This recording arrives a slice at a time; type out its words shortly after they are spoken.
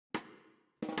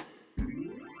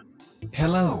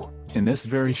Hello, in this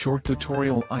very short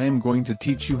tutorial I am going to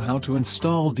teach you how to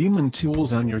install Daemon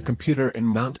tools on your computer and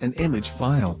mount an image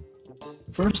file.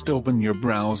 First open your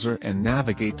browser and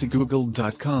navigate to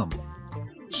google.com.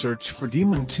 Search for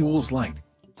Daemon Tools Lite.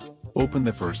 Open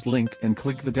the first link and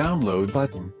click the download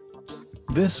button.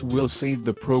 This will save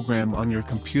the program on your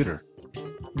computer.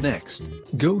 Next,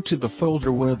 go to the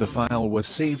folder where the file was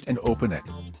saved and open it.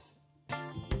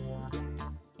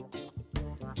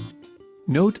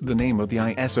 Note the name of the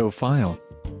ISO file.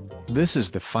 This is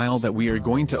the file that we are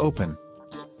going to open.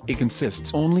 It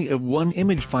consists only of one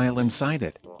image file inside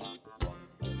it.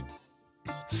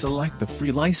 Select the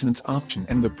free license option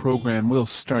and the program will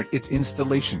start its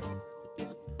installation.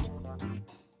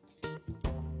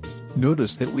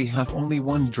 Notice that we have only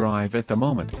one drive at the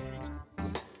moment.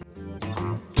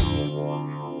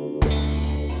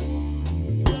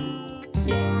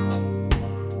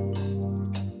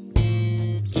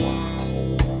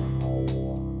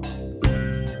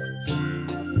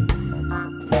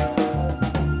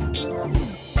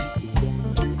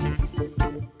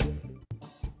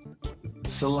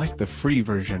 Select the free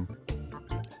version.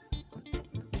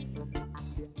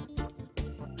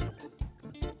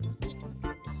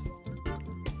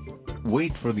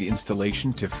 Wait for the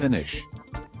installation to finish.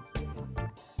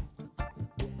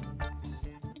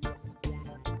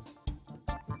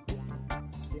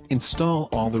 Install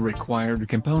all the required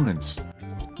components.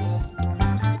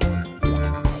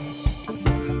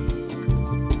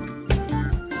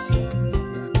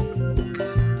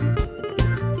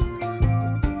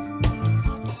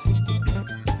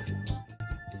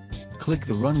 Click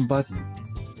the Run button.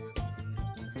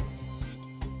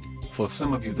 For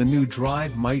some of you the new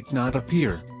drive might not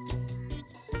appear.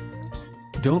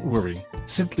 Don't worry,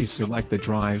 simply select the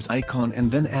drive's icon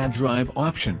and then Add Drive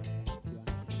option.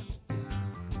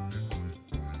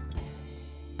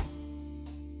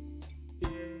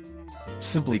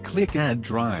 Simply click Add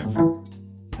Drive.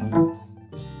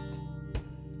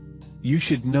 You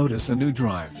should notice a new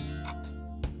drive.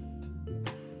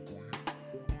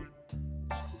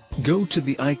 Go to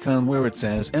the icon where it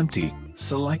says Empty,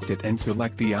 select it and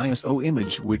select the ISO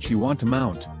image which you want to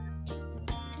mount.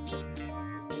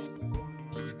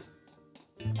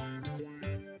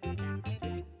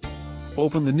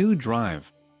 Open the new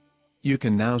drive. You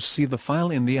can now see the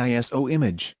file in the ISO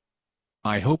image.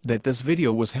 I hope that this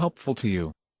video was helpful to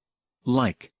you.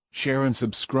 Like, share and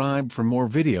subscribe for more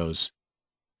videos.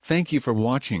 Thank you for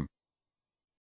watching.